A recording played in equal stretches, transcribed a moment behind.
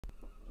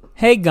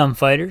Hey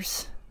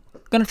gunfighters,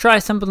 gonna try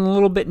something a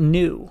little bit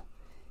new.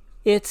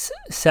 It's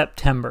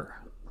September,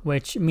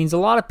 which means a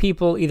lot of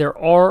people either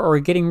are or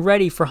getting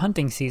ready for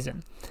hunting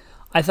season.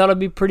 I thought it'd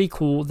be pretty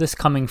cool this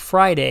coming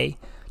Friday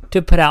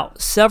to put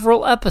out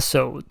several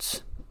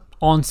episodes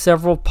on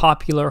several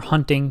popular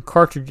hunting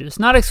cartridges.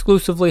 Not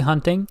exclusively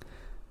hunting,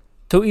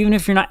 so even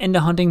if you're not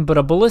into hunting but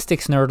a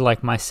ballistics nerd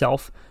like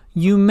myself,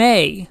 you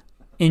may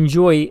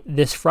enjoy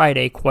this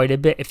Friday quite a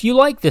bit. If you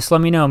like this,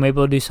 let me know. Maybe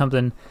I'll do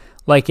something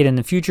like it in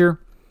the future.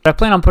 But I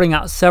plan on putting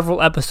out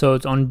several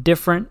episodes on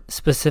different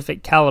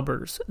specific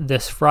calibers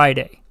this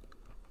Friday.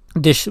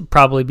 This should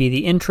probably be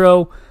the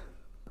intro.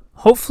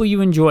 Hopefully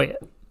you enjoy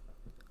it.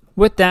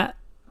 With that,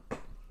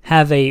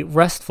 have a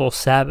restful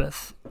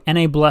Sabbath and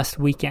a blessed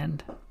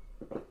weekend.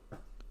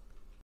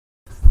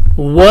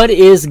 What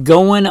is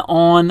going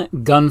on,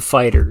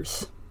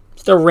 gunfighters?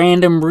 Just a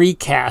random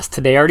recast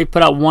today. I already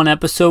put out one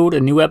episode, a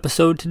new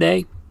episode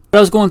today. But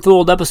I was going through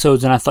old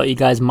episodes and I thought you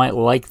guys might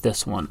like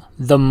this one.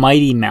 The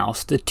Mighty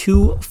Mouse, the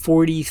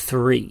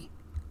 243.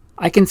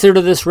 I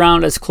consider this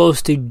round as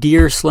close to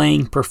deer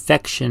slaying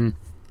perfection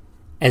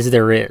as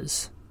there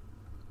is.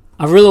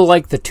 I really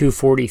like the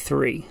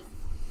 243.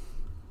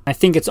 I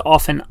think it's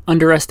often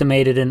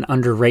underestimated and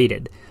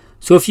underrated.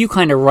 So if you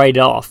kind of write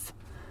off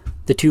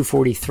the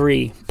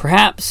 243,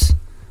 perhaps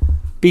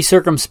be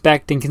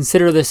circumspect and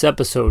consider this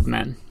episode,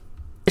 men.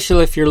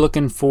 Especially if you're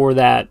looking for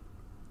that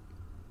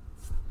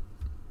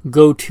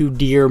go-to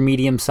deer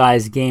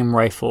medium-sized game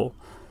rifle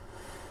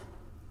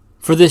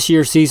for this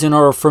year's season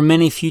or for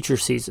many future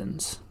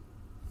seasons.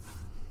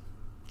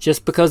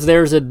 Just because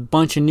there's a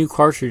bunch of new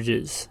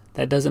cartridges,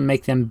 that doesn't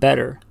make them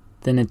better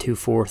than a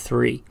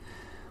 243.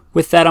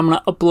 With that, I'm going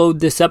to upload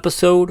this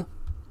episode,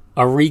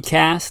 a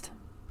recast.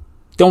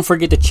 Don't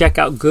forget to check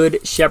out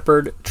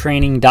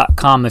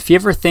goodshepherdtraining.com. If you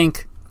ever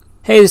think,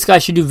 hey, this guy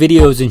should do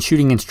videos and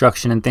shooting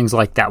instruction and things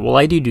like that, well,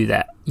 I do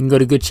that. You can go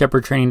to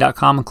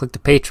goodshepherdtraining.com and click the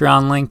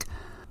Patreon link.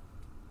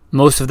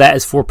 Most of that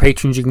is for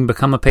patrons. You can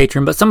become a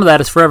patron, but some of that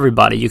is for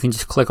everybody. You can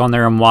just click on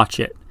there and watch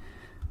it.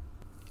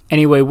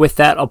 Anyway, with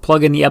that, I'll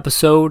plug in the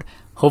episode.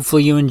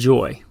 Hopefully you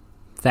enjoy.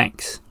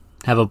 Thanks.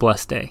 Have a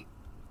blessed day.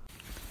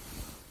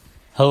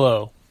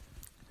 Hello.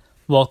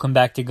 Welcome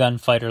back to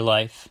Gunfighter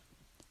Life.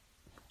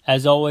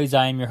 As always,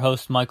 I am your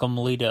host, Michael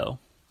Milito.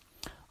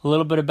 A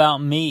little bit about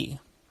me.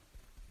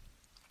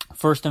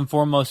 First and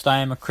foremost, I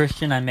am a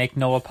Christian. I make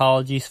no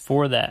apologies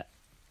for that.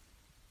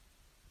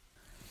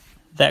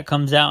 That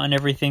comes out in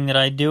everything that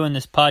I do, and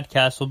this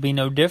podcast will be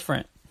no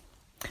different.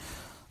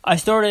 I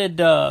started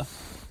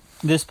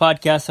this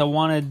podcast. I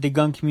wanted the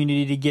gun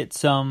community to get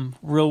some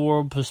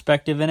real-world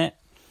perspective in it.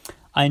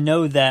 I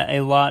know that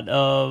a lot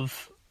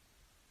of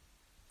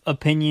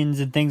opinions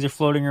and things are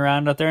floating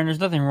around out there, and there's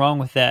nothing wrong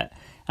with that.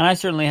 And I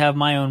certainly have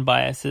my own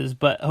biases,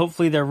 but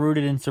hopefully they're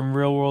rooted in some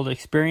real-world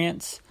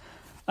experience.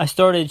 I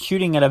started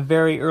shooting at a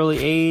very early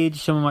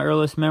age. Some of my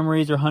earliest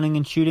memories are hunting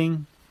and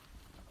shooting.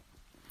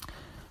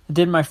 I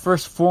did my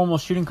first formal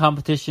shooting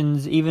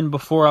competitions even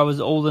before I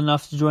was old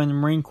enough to join the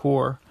Marine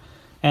Corps,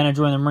 and I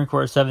joined the Marine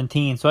Corps at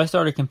 17, so I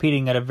started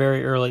competing at a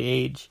very early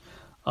age.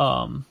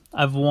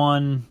 I've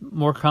won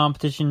more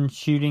competition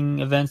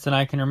shooting events than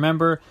I can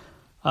remember.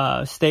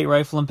 State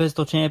rifle and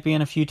pistol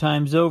champion a few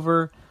times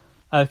over.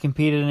 I've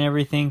competed in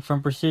everything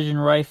from precision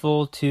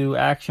rifle to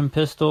action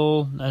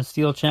pistol, a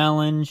steel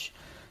challenge.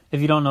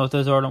 If you don't know what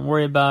those are, don't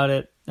worry about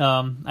it.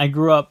 I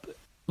grew up,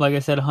 like I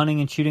said,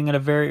 hunting and shooting at a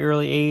very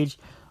early age.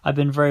 I've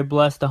been very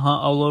blessed to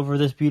hunt all over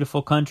this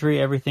beautiful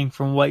country, everything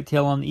from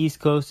whitetail on the East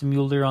Coast and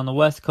mule deer on the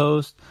West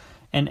Coast,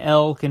 and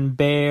elk and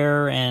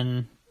bear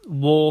and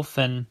wolf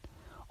and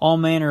all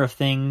manner of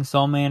things,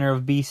 all manner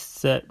of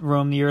beasts that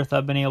roam the earth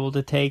I've been able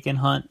to take and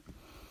hunt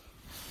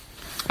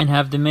and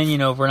have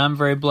dominion over, and I'm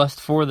very blessed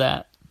for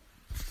that.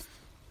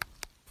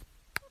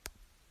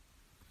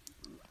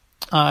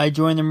 I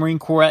joined the Marine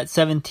Corps at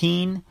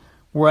 17,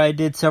 where I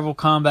did several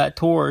combat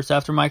tours.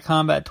 After my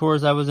combat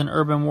tours, I was an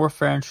urban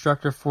warfare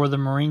instructor for the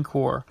Marine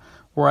Corps,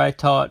 where I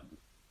taught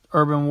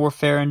urban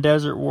warfare and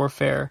desert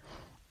warfare.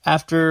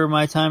 After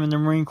my time in the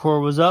Marine Corps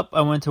was up,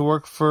 I went to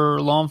work for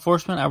law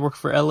enforcement. I worked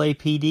for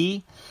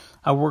LAPD.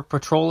 I worked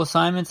patrol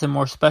assignments and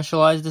more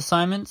specialized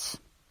assignments.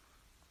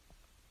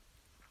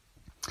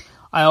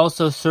 I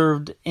also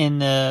served in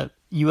the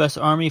U.S.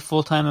 Army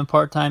full-time and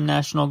part-time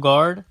National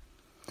Guard.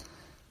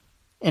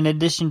 In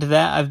addition to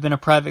that, I've been a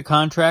private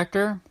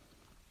contractor.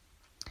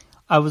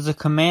 I was a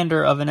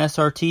commander of an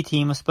SRT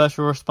team, a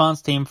special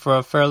response team for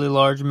a fairly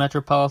large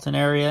metropolitan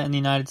area in the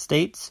United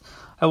States.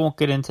 I won't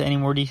get into any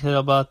more detail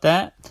about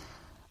that.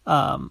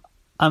 I'm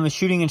a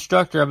shooting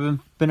instructor. I've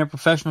been a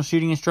professional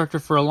shooting instructor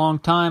for a long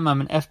time.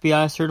 I'm an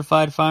FBI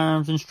certified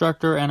firearms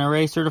instructor,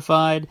 NRA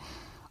certified.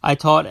 I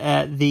taught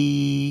at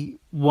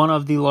one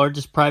of the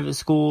largest private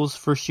schools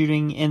for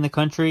shooting in the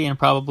country and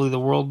probably the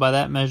world by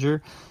that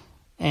measure.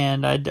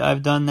 And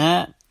I've done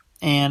that.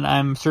 And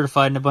I'm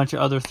certified in a bunch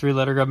of other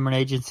three-letter government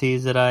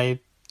agencies that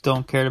I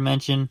don't care to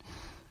mention.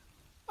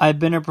 I've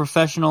been a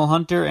professional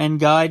hunter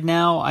and guide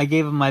now. I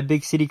gave up my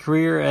big city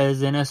career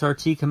as an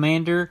SRT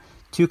commander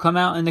to come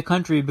out in the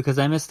country because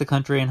I miss the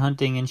country and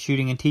hunting and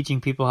shooting and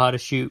teaching people how to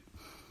shoot.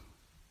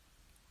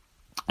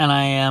 And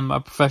I am a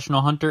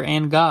professional hunter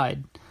and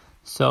guide.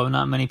 So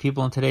not many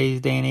people in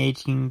today's day and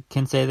age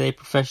can say they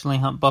professionally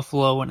hunt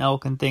buffalo and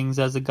elk and things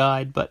as a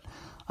guide, but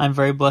I'm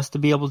very blessed to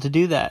be able to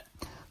do that.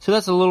 So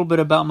that's a little bit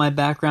about my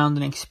background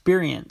and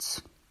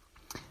experience.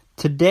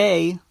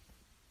 Today,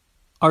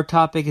 our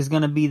topic is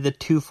going to be the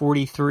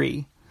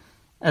 243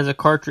 as a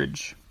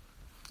cartridge.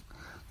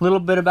 A little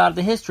bit about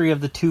the history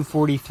of the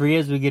 243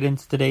 as we get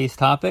into today's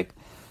topic.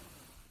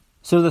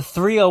 So the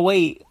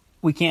 308,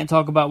 we can't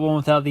talk about one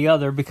without the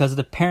other because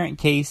the parent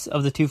case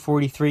of the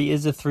 243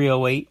 is the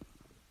 308.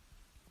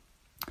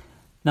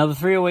 Now the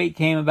 308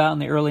 came about in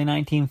the early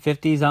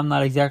 1950s. I'm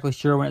not exactly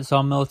sure when it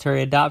saw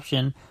military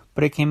adoption,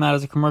 but it came out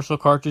as a commercial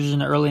cartridge in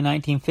the early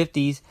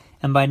 1950s,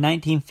 and by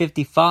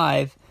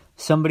 1955,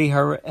 somebody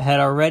had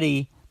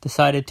already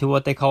decided to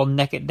what they call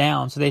neck it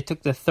down. So they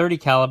took the 30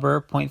 caliber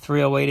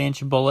 .308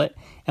 inch bullet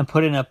and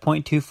put in a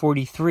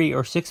 .243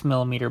 or 6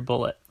 millimeter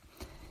bullet,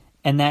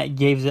 and that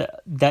gave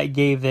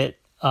it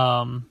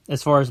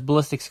as far as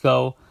ballistics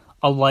go,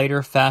 a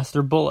lighter,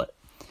 faster bullet.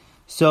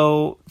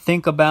 So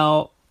think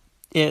about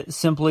it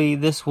simply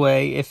this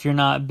way: if you're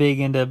not big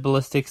into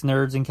ballistics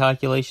nerds and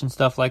calculation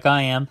stuff like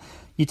I am,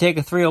 you take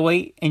a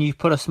 308 and you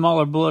put a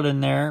smaller bullet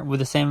in there with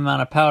the same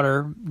amount of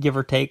powder, give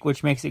or take,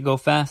 which makes it go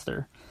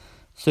faster.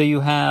 So you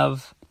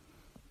have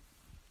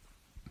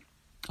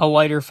a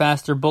lighter,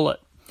 faster bullet.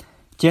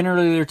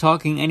 Generally, they're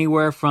talking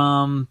anywhere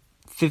from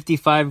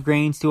 55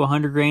 grains to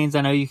 100 grains.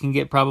 I know you can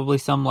get probably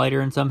some lighter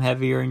and some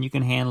heavier, and you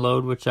can hand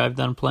load, which I've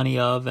done plenty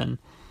of, and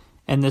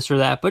this or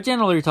that. But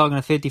generally, you're talking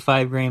a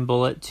 55 grain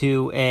bullet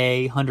to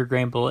a 100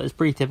 grain bullet is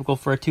pretty typical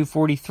for a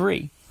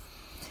 243.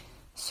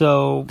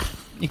 So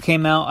it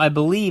came out, I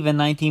believe, in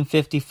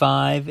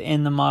 1955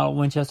 in the model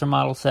Winchester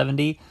Model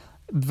 70.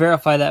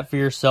 Verify that for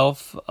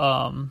yourself.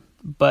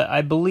 But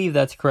I believe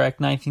that's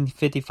correct,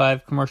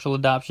 1955 commercial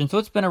adoption. So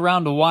it's been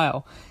around a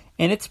while,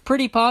 and it's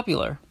pretty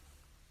popular.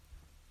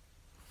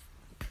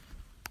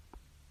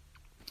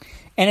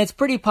 And it's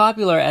pretty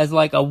popular as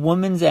like a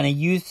woman's and a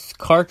youth's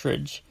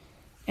cartridge.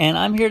 And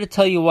I'm here to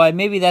tell you why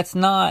maybe that's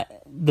not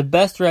the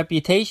best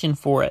reputation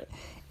for it.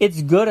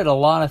 It's good at a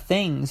lot of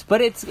things, but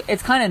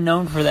it's kind of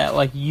known for that,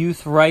 like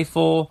youth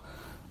rifle,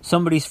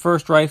 somebody's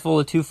first rifle,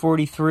 a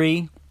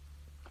 243.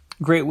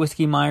 Great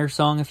Whiskey Myers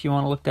song if you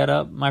want to look that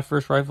up. My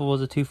first rifle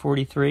was a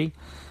 243.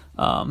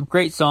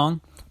 Great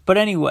song. But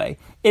anyway,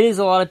 it is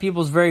a lot of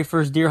people's very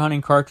first deer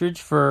hunting cartridge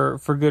for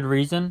good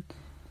reason.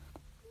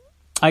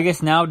 I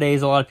guess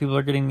nowadays a lot of people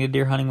are getting into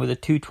deer hunting with a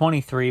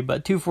 223,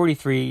 but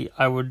 243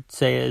 I would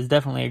say is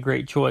definitely a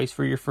great choice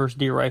for your first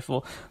deer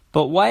rifle.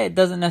 But why it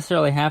doesn't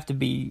necessarily have to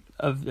be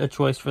a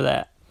choice for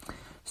that.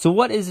 So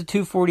what is a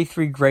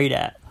 243 great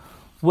at?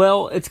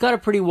 Well, it's got a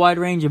pretty wide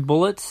range of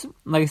bullets.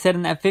 Like I said,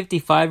 in that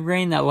 55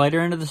 grain, that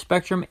lighter end of the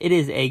spectrum, it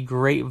is a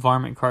great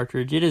varmint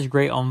cartridge. It is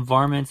great on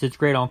varmints. It's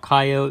great on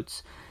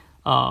coyotes.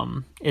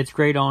 It's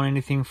great on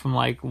anything from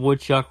like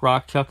woodchuck,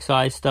 rockchuck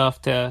size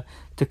stuff to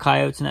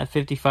coyotes in that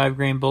 55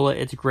 grain bullet.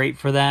 It's great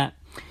for that.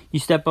 You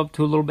step up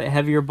to a little bit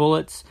heavier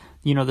bullets.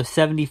 You know, the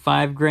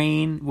 75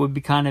 grain would be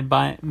kind of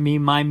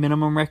my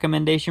minimum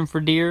recommendation for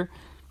deer.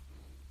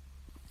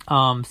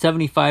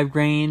 75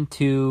 grain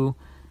to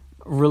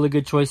really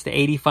good choice, the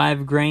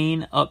 85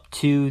 grain up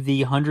to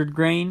the 100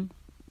 grain.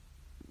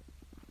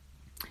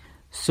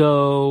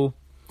 So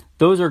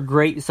those are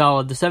great,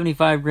 solid. The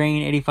 75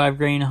 grain, 85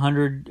 grain,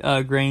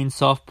 100 grain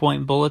soft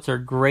point bullets are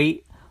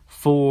great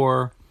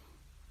for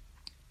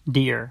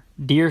deer.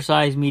 Deer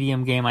size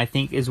medium game, I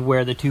think, is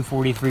where the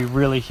 243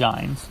 really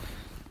shines.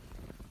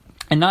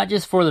 And not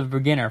just for the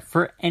beginner,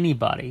 for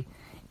anybody.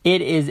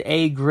 It is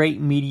a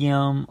great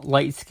medium,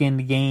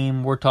 light-skinned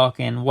game. We're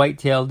talking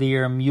white-tailed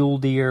deer, mule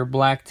deer,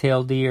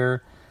 black-tailed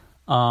deer,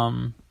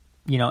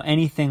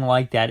 anything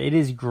like that. It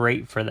is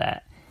great for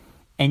that.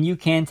 And you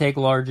can take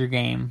larger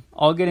game.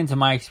 I'll get into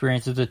my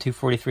experience with the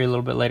 243 a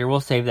little bit later. We'll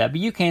save that. But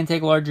you can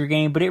take larger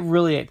game, but it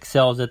really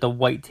excels at the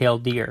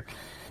white-tailed deer.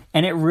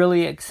 And it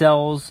really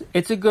excels.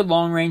 It's a good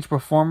long-range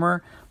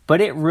performer, but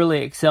it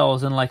really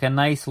excels in like a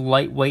nice,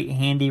 lightweight,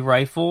 handy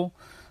rifle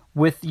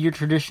with your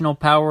traditional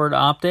powered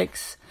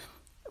optics,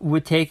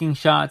 with taking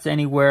shots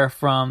anywhere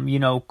from,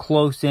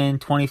 close in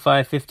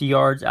 25, 50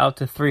 yards out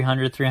to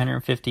 300,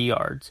 350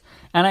 yards.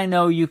 And I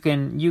know you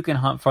can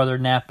hunt farther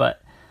than that,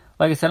 but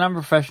like I said, I'm a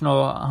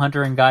professional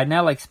hunter and guide, and I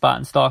like spot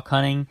and stalk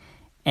hunting,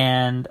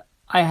 and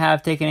I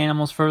have taken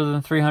animals further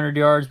than 300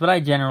 yards, but I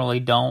generally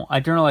don't. I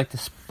generally like to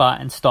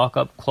spot and stalk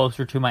up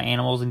closer to my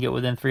animals and get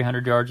within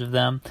 300 yards of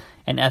them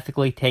and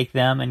ethically take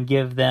them and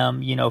give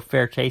them,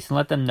 fair chase and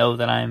let them know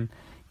that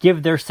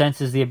give their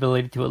senses the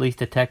ability to at least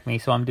detect me,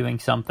 so I'm doing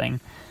something.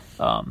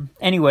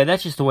 Anyway,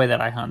 that's just the way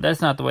that I hunt. That's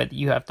not the way that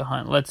you have to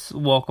hunt. Let's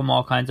welcome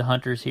all kinds of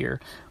hunters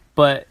here.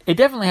 But it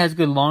definitely has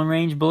good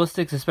long-range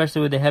ballistics,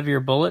 especially with the heavier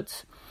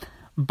bullets.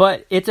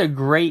 But it's a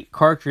great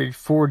cartridge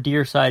for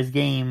deer-sized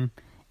game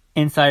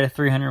inside of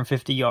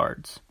 350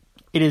 yards.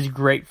 It is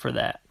great for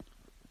that.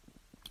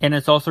 And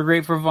it's also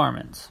great for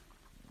varmints.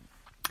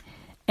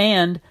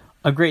 And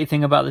a great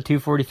thing about the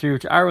 243,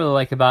 which I really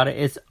like about it,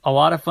 is a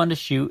lot of fun to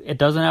shoot. It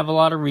doesn't have a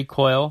lot of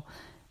recoil,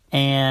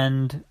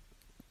 and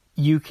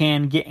you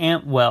can get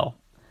amped well.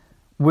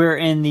 We're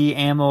in the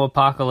ammo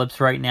apocalypse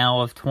right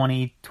now of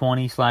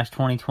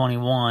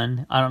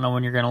 2020/2021. I don't know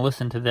when you're going to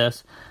listen to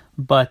this,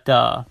 but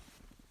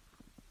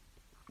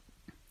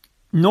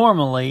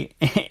normally,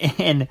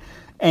 in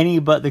any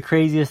but the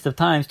craziest of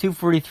times,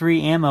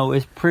 243 ammo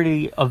is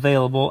pretty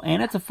available,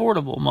 and it's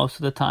affordable most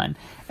of the time.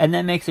 And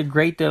that makes it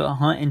great to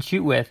hunt and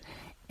shoot with.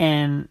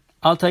 And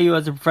I'll tell you,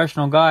 as a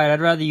professional guide,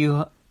 I'd rather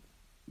you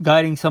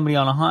guiding somebody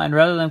on a hunt, and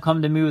rather than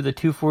come to me with a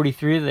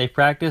 243 that they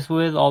practice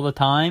with all the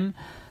time,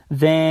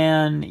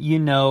 than,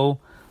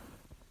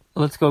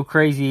 let's go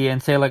crazy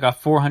and say like a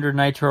 400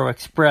 Nitro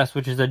Express,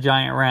 which is a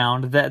giant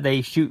round that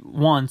they shoot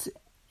once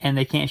and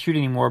they can't shoot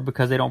anymore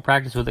because they don't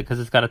practice with it because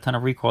it's got a ton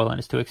of recoil and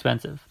it's too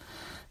expensive.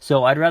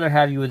 So I'd rather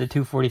have you with a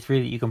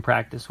 243 that you can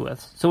practice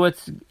with. So it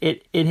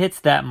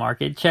hits that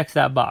mark. It checks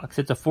that box.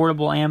 It's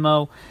affordable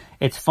ammo.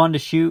 It's fun to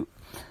shoot.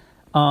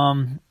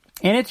 And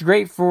it's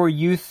great for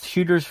youth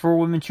shooters, for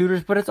women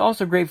shooters, but it's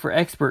also great for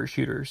expert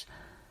shooters.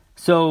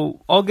 So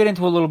I'll get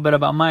into a little bit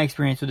about my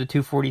experience with the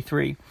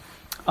 243.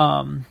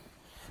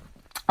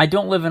 I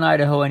don't live in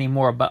Idaho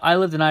anymore, but I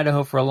lived in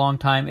Idaho for a long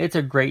time. It's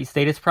a great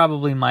state. It's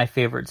probably my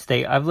favorite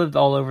state. I've lived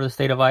all over the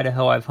state of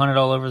Idaho. I've hunted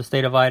all over the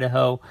state of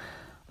Idaho.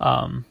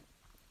 And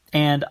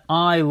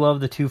I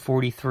love the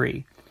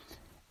 243.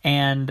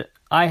 And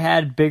I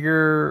had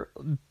bigger,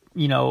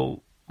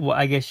 what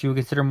I guess you would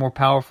consider more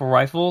powerful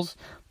rifles.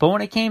 But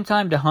when it came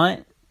time to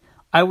hunt,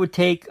 I went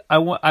to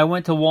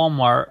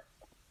Walmart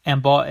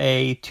and bought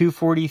a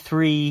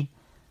 243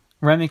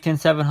 Remington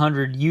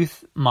 700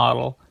 youth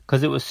model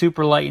because it was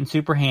super light and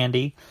super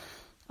handy.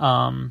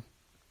 And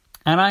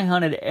I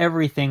hunted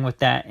everything with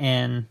that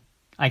in...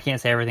 I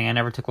can't say everything. I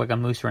never took like a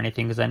moose or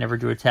anything because I never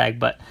drew a tag.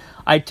 But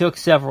I took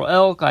several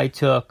elk. I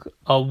took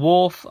a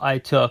wolf. I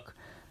took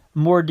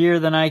more deer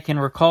than I can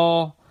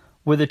recall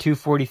with a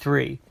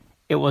 243.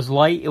 It was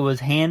light. It was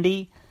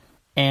handy.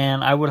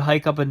 And I would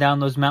hike up and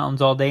down those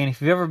mountains all day. And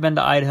if you've ever been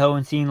to Idaho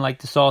and seen like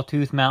the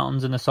Sawtooth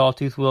Mountains and the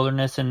Sawtooth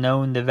Wilderness and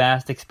known the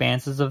vast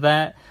expanses of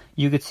that,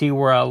 you could see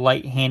where a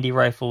light, handy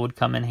rifle would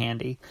come in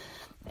handy.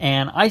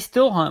 And I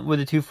still hunt with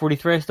a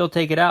 243. I still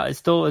take it out. It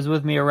still is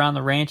with me around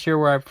the ranch here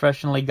where I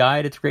professionally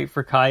guide. It's great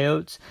for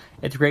coyotes.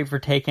 It's great for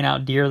taking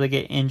out deer that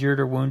get injured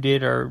or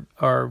wounded or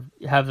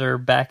have their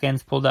back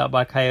ends pulled out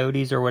by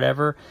coyotes or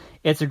whatever.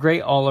 It's a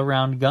great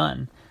all-around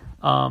gun.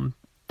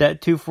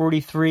 That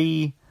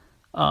 243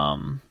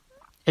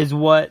 is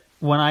what,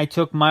 when I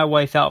took my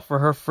wife out for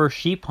her first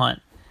sheep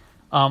hunt,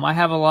 I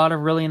have a lot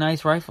of really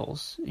nice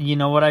rifles. You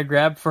know what I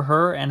grabbed for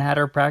her and had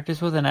her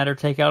practice with and had her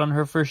take out on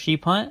her first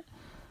sheep hunt?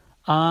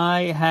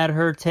 I had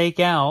her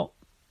take out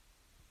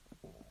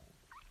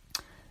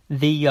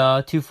the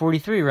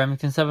 243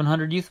 Remington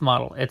 700 youth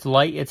model. It's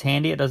light, it's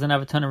handy, it doesn't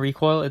have a ton of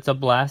recoil, it's a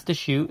blast to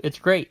shoot, it's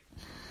great.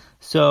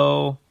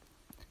 So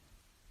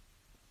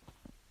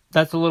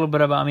that's a little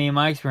bit about me and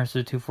my experience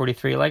with the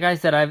 243. Like I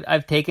said,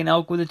 I've taken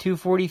elk with a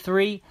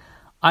 243.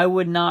 I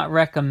would not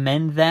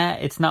recommend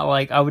that. It's not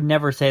like, I would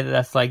never say that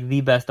that's like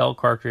the best elk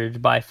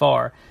cartridge by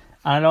far.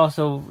 I'd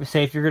also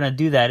say if you're going to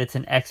do that, it's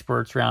an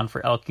expert's round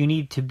for elk. You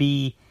need to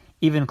be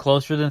even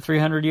closer than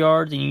 300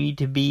 yards, and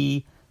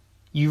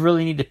you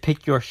really need to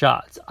pick your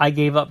shots. I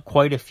gave up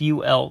quite a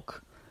few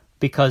elk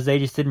because they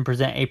just didn't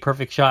present a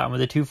perfect shot. And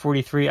with a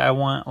 243, I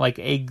want like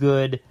a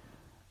good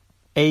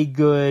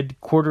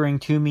quartering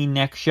to me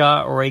neck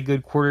shot or a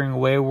good quartering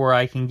away where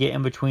I can get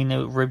in between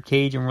the rib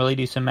cage and really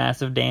do some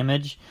massive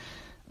damage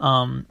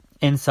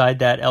inside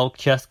that elk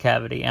chest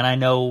cavity. And I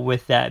know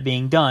with that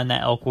being done,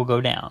 that elk will go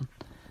down.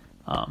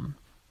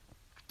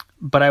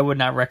 But I would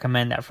not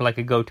recommend that for like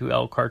a go-to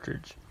elk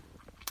cartridge.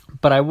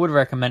 But I would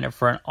recommend it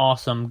for an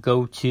awesome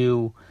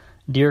go-to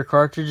deer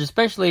cartridge,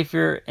 especially if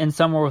you're in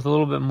somewhere with a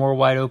little bit more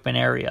wide open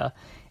area.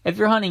 If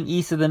you're hunting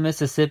east of the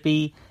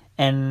Mississippi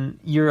and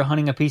you're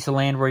hunting a piece of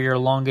land where your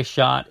longest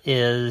shot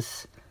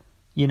is,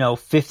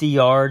 50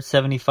 yards,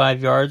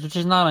 75 yards, which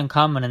is not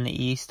uncommon in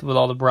the east with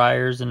all the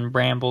briars and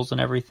brambles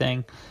and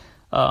everything,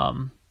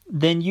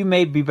 then you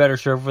may be better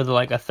served with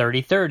like a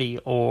 30-30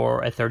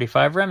 or a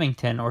 35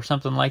 Remington or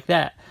something like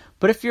that.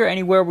 But if you're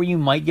anywhere where you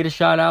might get a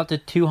shot out to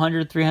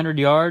 200, 300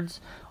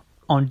 yards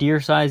on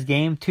deer-sized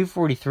game,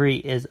 243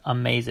 is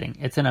amazing.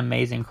 It's an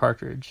amazing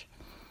cartridge.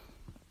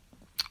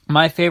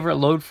 My favorite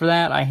load for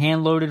that, I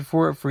hand-loaded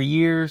for it for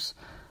years,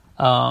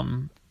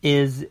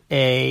 is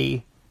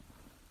a...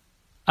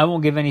 I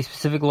won't give any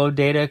specific load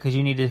data because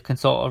you need to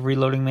consult a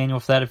reloading manual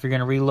for that if you're going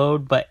to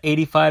reload, but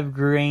 85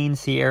 grain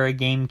Sierra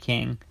Game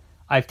King.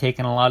 I've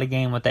taken a lot of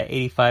game with that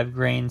 85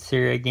 grain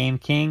Sierra Game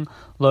King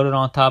loaded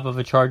on top of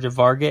a charge of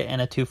Varget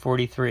and a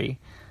 243.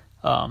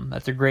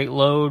 That's a great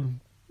load.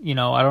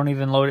 I don't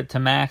even load it to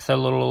max. I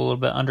load it a little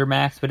bit under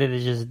max, but it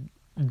is just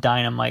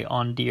dynamite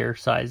on deer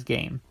size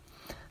game.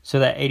 So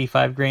that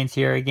 85 grain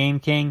Sierra Game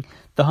King.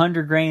 The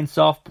 100 grain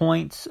soft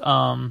points,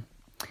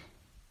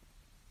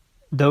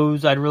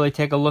 those I'd really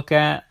take a look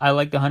at. I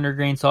like the 100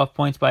 grain soft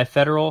points by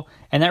Federal,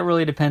 and that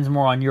really depends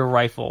more on your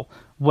rifle.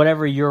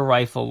 whatever your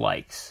rifle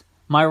likes.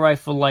 My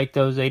rifle liked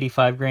those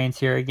 85 grain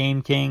Sierra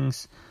Game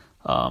Kings.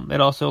 It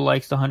also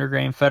likes the 100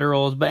 grain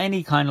Federals, but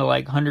any kind of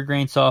like 100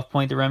 grain soft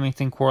point, the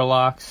Remington Core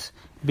Locks,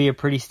 be a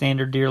pretty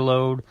standard deer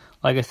load.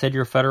 Like I said,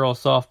 your Federal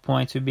soft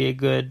points would be a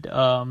good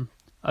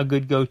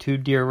go-to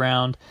deer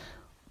round.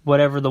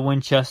 Whatever the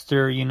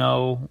Winchester,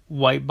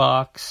 white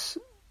box,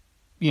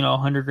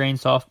 100 grain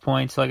soft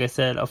points, like I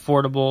said,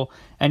 affordable.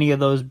 Any of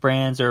those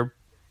brands or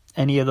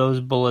any of those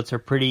bullets are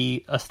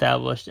pretty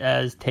established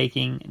as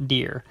taking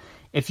deer.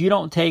 If you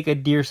don't take a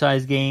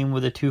deer-sized game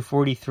with a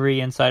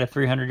 243 inside of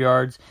 300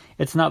 yards,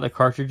 it's not the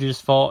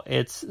cartridge's fault.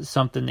 It's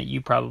something that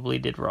you probably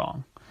did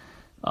wrong.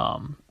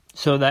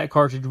 So that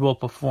cartridge will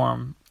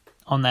perform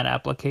on that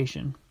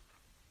application.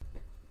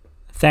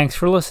 Thanks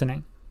for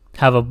listening.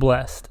 Have a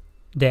blessed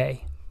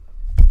day.